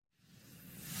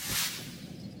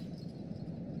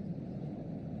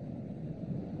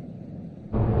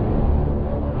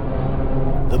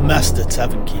Master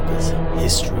Tavern Keeper's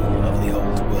History of the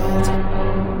Old World.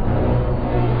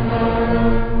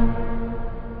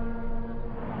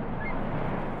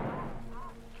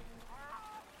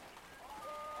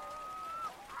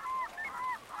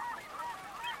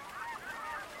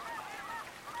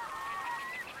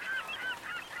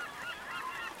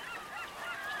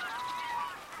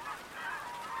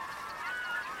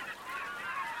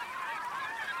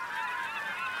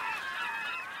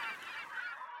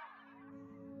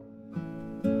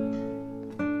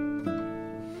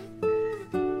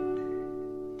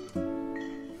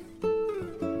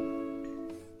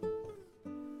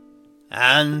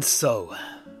 And so,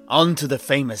 on to the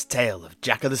famous tale of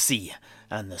Jack of the Sea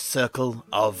and the Circle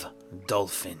of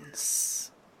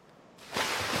Dolphins.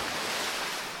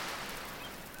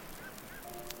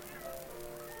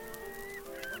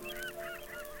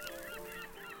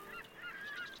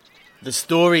 The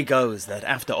story goes that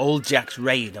after old Jack's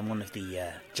raid on one of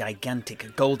the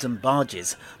gigantic golden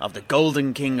barges of the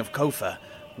Golden King of Kofa,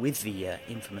 with the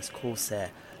infamous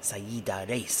corsair Saida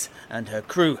Reis and her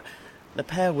crew, the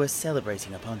pair were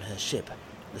celebrating upon her ship,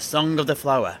 the Song of the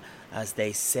Flower, as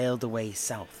they sailed away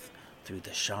south through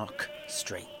the Shark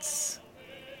Straits.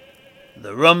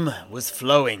 The rum was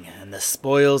flowing and the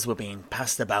spoils were being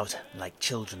passed about like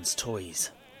children's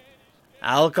toys.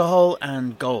 Alcohol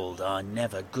and gold are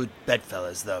never good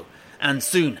bedfellows, though, and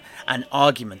soon an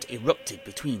argument erupted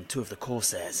between two of the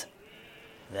corsairs.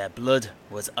 Their blood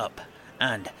was up,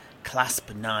 and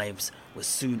clasp knives were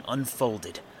soon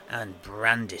unfolded and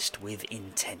brandished with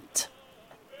intent.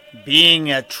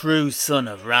 Being a true son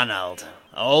of Ranald,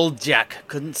 old Jack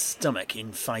couldn't stomach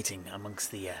infighting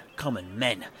amongst the common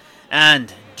men,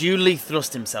 and duly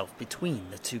thrust himself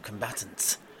between the two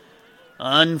combatants.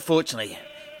 Unfortunately,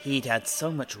 he'd had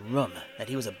so much rum that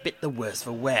he was a bit the worse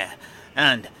for wear,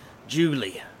 and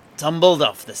duly tumbled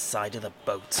off the side of the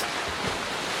boat.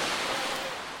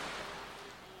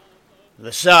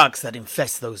 The sharks that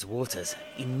infest those waters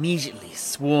immediately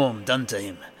swarmed unto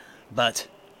him, but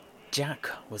Jack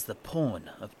was the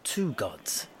pawn of two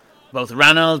gods, both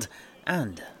Ranald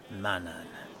and Manan,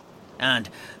 and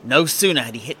no sooner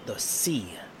had he hit the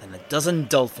sea than a dozen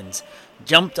dolphins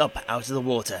jumped up out of the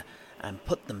water and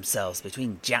put themselves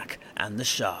between Jack and the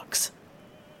sharks.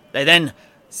 They then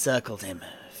circled him,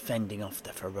 fending off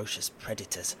the ferocious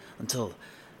predators until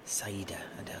Saida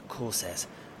and her corsairs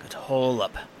could haul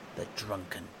up the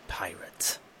drunken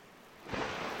pirate.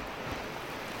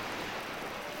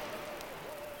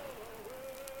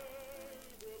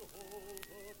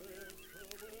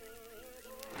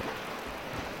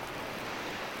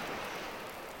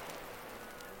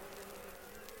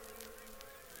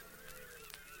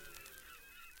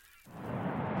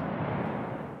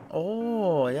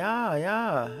 Oh,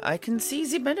 yeah, I can see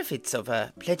the benefits of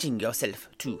pledging yourself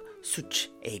to such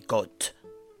a god.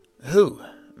 Who?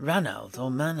 Ranald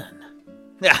or Manan?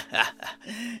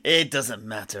 It doesn't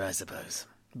matter, I suppose.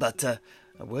 But a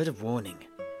word of warning.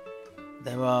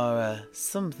 There are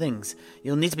some things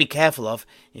you'll need to be careful of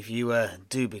if you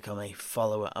do become a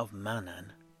follower of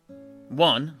Manan.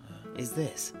 One is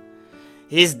this.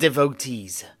 His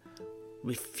devotees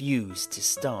refuse to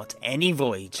start any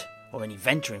voyage, or any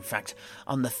venture in fact,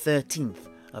 on the 13th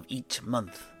of each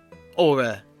month.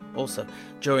 Or also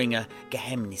during a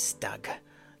Gehemnistag,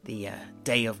 the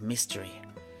Day of Mystery.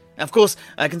 Of course,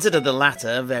 I consider the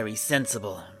latter very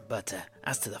sensible, but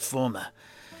as to the former,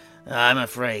 I'm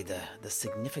afraid the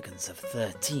significance of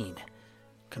 13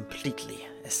 completely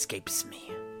escapes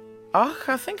me.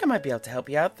 I think I might be able to help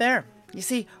you out there. You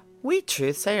see, we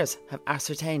Truthsayers have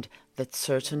ascertained that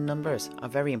certain numbers are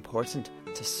very important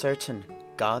to certain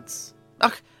gods.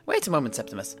 Wait a moment,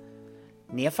 Septimus.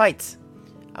 Neophytes,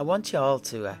 I want you all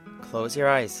to close your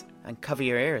eyes and cover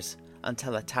your ears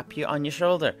until I tap you on your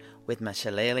shoulder with my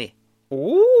shillelagh.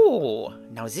 Ooh,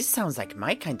 now this sounds like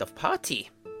my kind of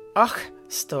party.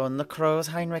 Stone the crows,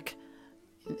 Heinrich.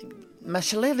 My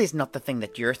shillelagh's not the thing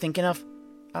that you're thinking of.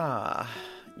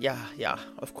 Yeah,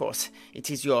 of course. It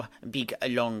is your big,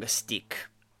 long stick.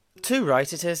 Too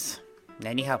right it is.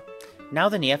 Anyhow, now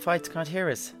the neophytes can't hear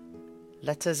us.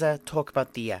 Let us talk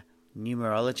about the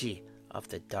numerology of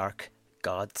the dark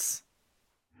gods.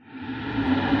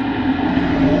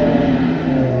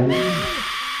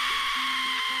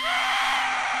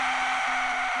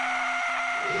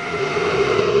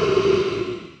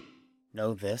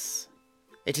 Know this.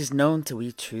 It is known to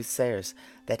we Truthsayers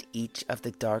that each of the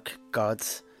dark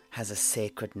gods has a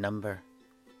sacred number.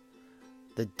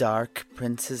 The Dark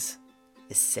Princes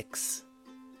is 6.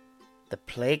 The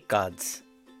Plague Gods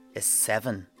is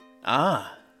 7.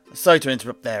 Sorry to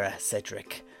interrupt there,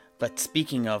 Sedrik, but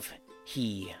speaking of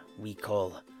he we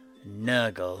call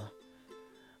Nurgle.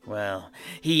 Well,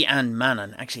 he and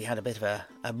Manon actually had a bit of a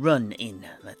run-in,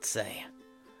 let's say.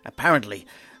 Apparently,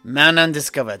 Manon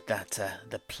discovered that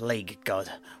the plague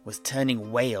god was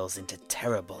turning whales into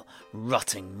terrible,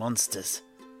 rotting monsters.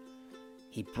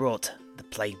 He brought the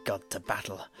plague god to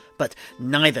battle, but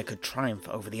neither could triumph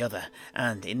over the other,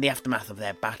 and in the aftermath of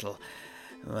their battle,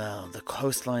 well, the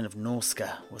coastline of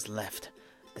Norska was left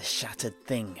the shattered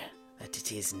thing that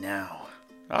it is now.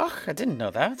 Oh, I didn't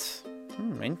know that.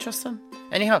 Interesting.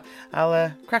 Anyhow,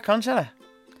 I'll crack on, shall I?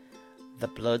 The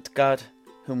blood god,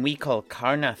 whom we call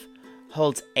Karnath,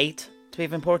 holds 8 to be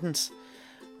of importance,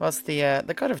 whilst the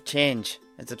god of change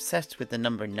is obsessed with the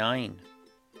number 9.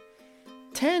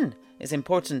 10 is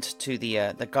important to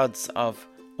the gods of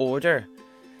order,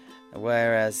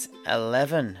 whereas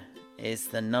 11 is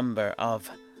the number of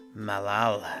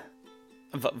Malal.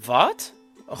 What?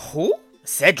 Who?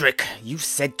 Sedrik, you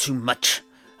said too much.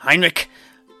 Heinrich,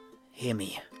 hear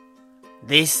me.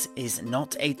 This is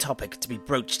not a topic to be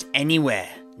broached anywhere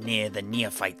near the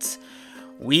neophytes.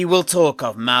 We will talk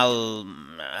of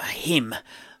him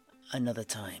another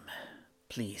time.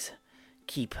 Please,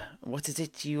 keep, what is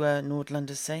it you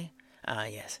Nordlanders say? Ah,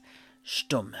 yes,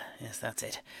 stumm. Yes, that's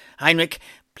it. Heinrich,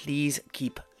 please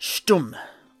keep stumm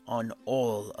on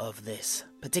all of this,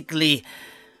 particularly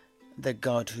the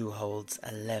god who holds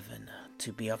 11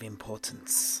 to be of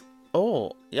importance.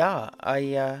 Oh, yeah,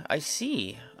 I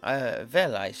see.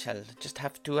 Well, I shall just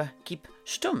have to keep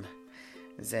stumm.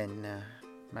 Then,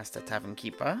 Master Tavern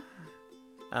Keeper.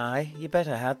 Aye, you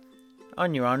better have.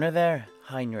 On your honour there,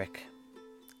 Heinrich.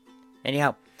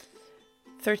 Anyhow,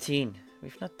 13.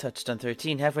 We've not touched on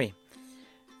 13, have we?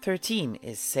 13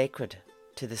 is sacred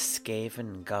to the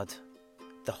Skaven god,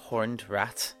 the horned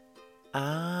rat.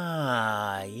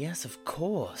 Ah, yes, of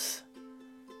course.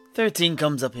 13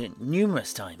 comes up in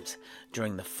numerous times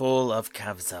during the fall of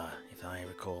Kavzar, if I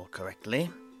recall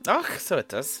correctly. Oh, so it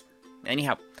does.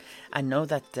 Anyhow, I know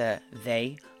that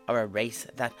they are a race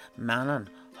that Manon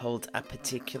holds a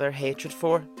particular hatred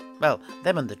for. Well,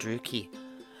 them and the Druki.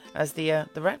 As the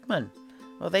Ratman,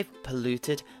 well, they've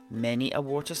polluted many a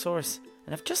water source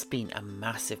and have just been a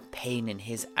massive pain in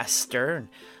his astern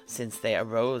since they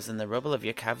arose in the rubble of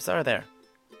your Kavzar there.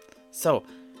 So,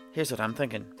 here's what I'm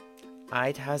thinking.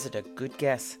 I'd hazard a good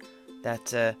guess that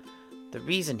the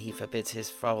reason he forbids his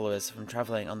followers from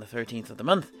travelling on the 13th of the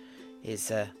month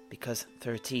is because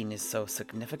 13 is so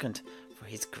significant for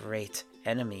his great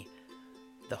enemy,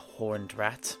 the horned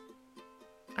rat.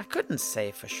 I couldn't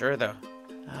say for sure, though.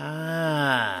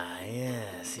 Ah,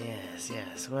 yes.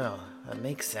 Well, that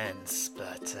makes sense,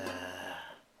 but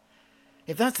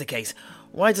if that's the case,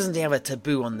 why doesn't he have a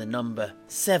taboo on the number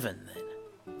 7, then?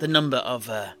 The number of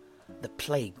the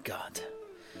plague god.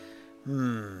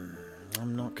 I'm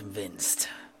not convinced.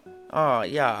 Oh,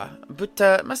 yeah, but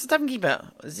Master Tavern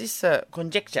Keeper, this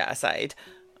conjecture aside,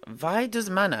 why does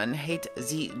Manon hate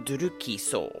the Druki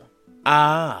so?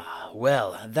 Ah,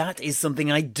 well, that is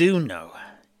something I do know.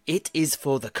 It is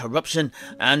for the corruption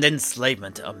and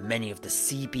enslavement of many of the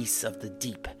sea beasts of the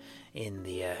deep in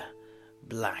the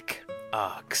black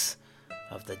arcs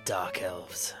of the Dark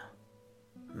Elves.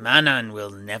 Manon will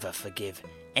never forgive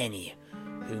any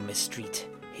who mistreat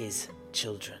his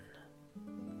children.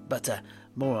 But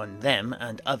more on them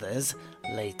and others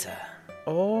later.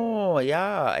 Oh,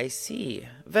 yeah, I see.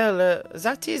 Well,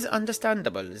 that is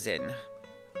understandable then.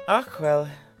 Ah, well,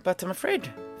 but I'm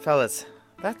afraid, fellas,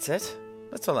 that's it.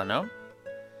 That's all I know.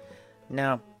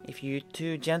 Now, if you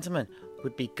two gentlemen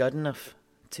would be good enough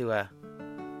to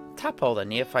tap all the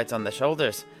neophytes on the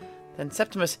shoulders, then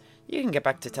Septimus, you can get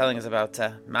back to telling us about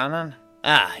Manon.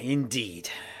 Ah, indeed.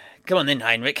 Come on then,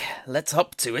 Heinrich. Let's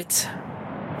hop to it.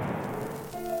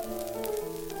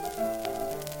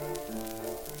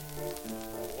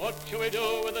 What shall we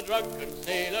do with a drunken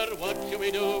sailor? What shall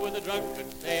we do with a drunken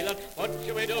sailor? What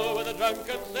shall we do with a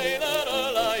drunken sailor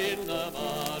early in the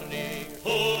morning?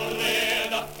 Hooray,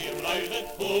 up he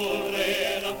riseth,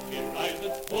 hooray, up he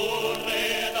riseth,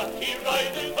 hooray, up he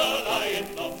riseth early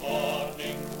in the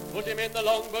morning. Put him in the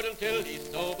longboat until he's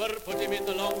sober, put him in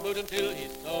the longboat until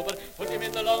he's sober, put him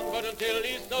in the longboat until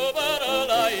he's sober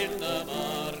early in the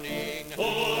morning.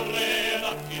 Hooray,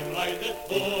 up he riseth,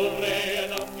 hooray,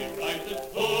 up he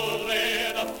riseth,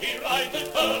 hooray, up he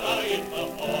riseth early in the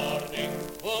morning.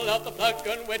 Pull out the plug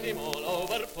and wet him all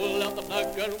over, pull out the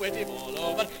plug and wet him all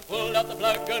over, pull out the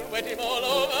plug and wet him all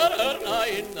over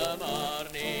early in the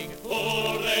morning.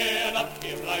 Hooray, up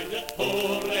he riseth,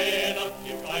 hooray, up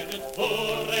he riseth,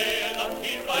 hooray, up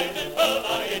he riseth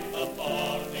early in the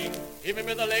morning. hit him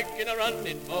with a leg in a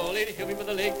running bowling, hit him with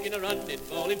a leg in a running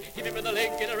bowling, hit him with a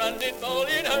leg in a running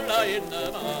bowling, early in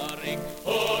the morning.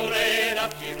 Hooray, and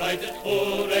up he rises,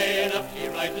 hooray, and up he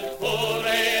rises,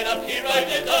 hooray, and up he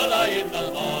rises, early in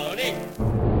the morning.